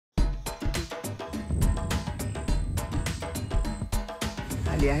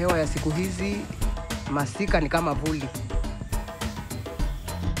hali ya hewa ya siku hizi, masika ni kama vuli.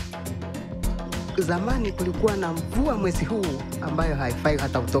 Zamani kulikuwa na mvua mwezi huu ambayo haifai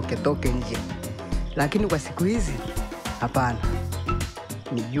hata utoke nje. Lakini kwa siku hizi, hapana.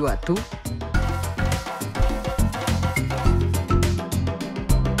 Ni jua tu.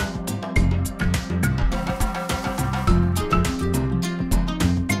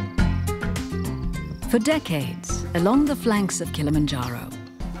 For decades, along the flanks of Kilimanjaro,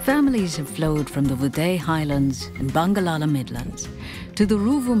 families have flowed from the Vudee Highlands and Bangalala Midlands to the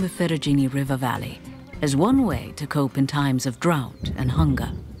Ruvu-Mferejini River Valley as one way to cope in times of drought and hunger.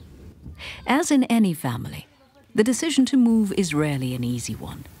 As in any family, the decision to move is rarely an easy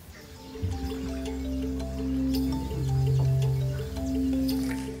one.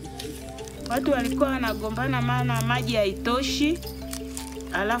 Watu walikuwa wanagombana maana maji haitoshi,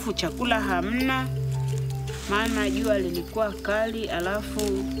 alafu chakula hamna, maana jua lilikuwa kali, alafu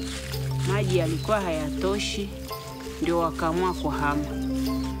maji yalikuwa hayatoshi, ndio wakaamua kuhama.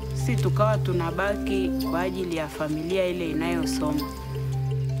 Sisi tukawa tunabaki kwa ajili ya familia ile inayosoma.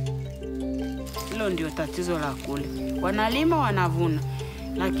 Hilo ndio tatizo la kule. Wanalima wanavuna,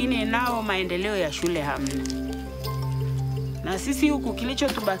 lakini nao maendeleo ya shule hamna. Na sisi huku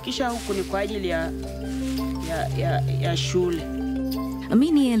kilichotubakisha huku ni kwa ajili ya shule.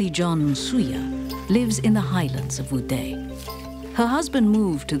 Aminieli John Msuya lives in the highlands of Vudee. Her husband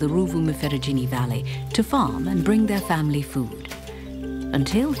moved to the Ruvu-Mferejini Valley to farm and bring their family food,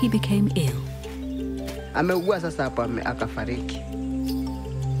 until he became ill. Ameugua sasa hapo akafariki.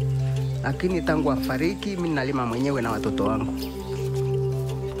 Lakini tangu afariki mimi nalima mwenyewe na watoto wangu.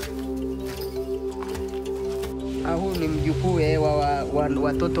 Huyu ni mjukuu wa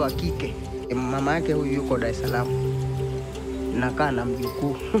watoto wa kike. Mama yake huyu yuko Dar es Salaam. Nakaa na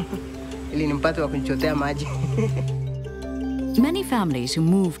mjukuu ili nimpate wa kunichotea maji. Many families who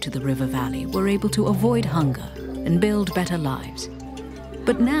moved to the river valley were able to avoid hunger and build better lives.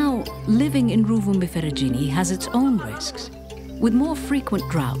 But now, living in Ruvu-Mferejini has its own risks, with more frequent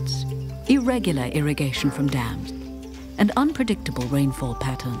droughts, irregular irrigation from dams, and unpredictable rainfall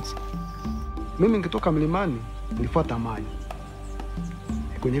patterns. Mimi nikitoka mlimani nilifuata maji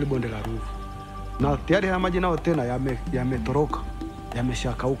kwenye ile bonde la Ruvu. Na tayari haya maji nao tena yametoroka,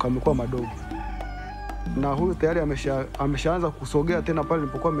 yameshakauka, yamekuwa madogo. Na huyu tayari ameshaanza kusogea tena pale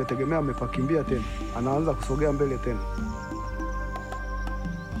nilipokuwa nimetegemea amepakimbia tena. Anaanza kusogea mbele tena.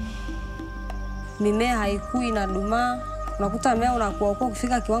 Mimea haikui na dumaa. Unakuta mmea unakuwa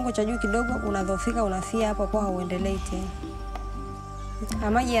kufika kiwango cha juu kidogo, unadhoofika, unafia hapo kwa hauendelei tena.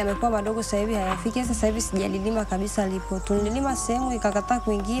 Maji yamekuwa madogo sasa hivi hayafiki. Sasa hivi sijalilima kabisa lipo. Tulilima sehemu ikakataa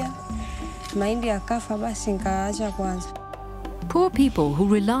kuingia. Mahindi yakafa basi nikaacha kwanza. Poor people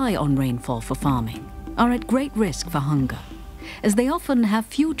who rely on rainfall for farming are at great risk for hunger, as they often have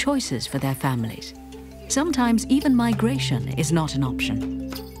few choices for their families. Sometimes even migration is not an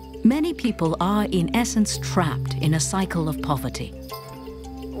option. Many people are in essence trapped in a cycle of poverty.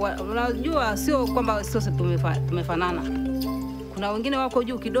 Unajua sio kwamba sisi tumefanana. Kuna wengine wako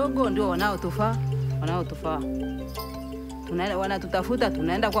juu kidogo ndio wanaotufaa. Wanatutafuta,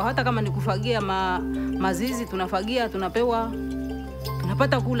 tunaenda kwa hata kama ni kufagia mazizi, tunafagia, tunapewa,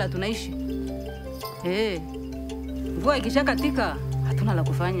 tunapata kula, tunaishi. Mvua ikishakatika hatuna la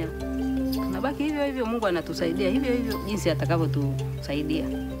kufanya. Tunabaki hivyo hivyo, Mungu anatusaidia hivyo hivyo jinsi atakavyotusaidia.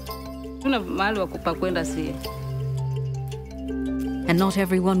 Tuna mahali pa kwenda si. And not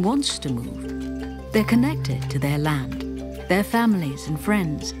everyone wants to move. They're connected to their land, their families and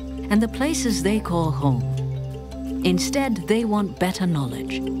friends, and the places they call home. Instead, they want better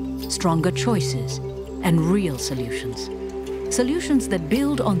knowledge, stronger choices, and real solutions. Solutions that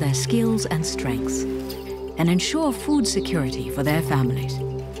build on their skills and strengths, and ensure food security for their families,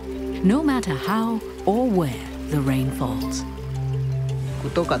 no matter how or where the rain falls.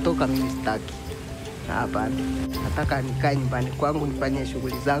 Kutoka mimi sitaki. Hapana. Nataka nikae nyumbani kwangu nifanye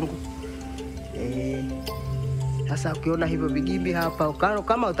shughuli zangu. Sasa ukiona hivyo vigimbi hapa,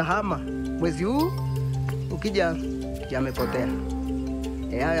 kama utahama mwezi huu ukija yamepotea.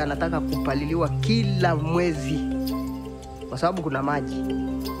 Haya anataka kupaliliwa kila mwezi kwa sababu kuna maji.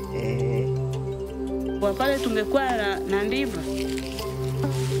 Kwa pale tungekuwa na ndiva,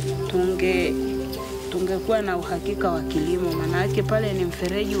 tungekuwa na uhakika wa kilimo. Maana yake pale ni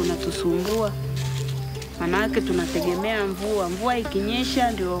mfereji unatusumbua. Maana yake tunategemea mvua. Mvua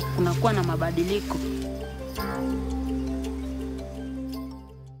ikinyesha ndio kunakuwa na mabadiliko.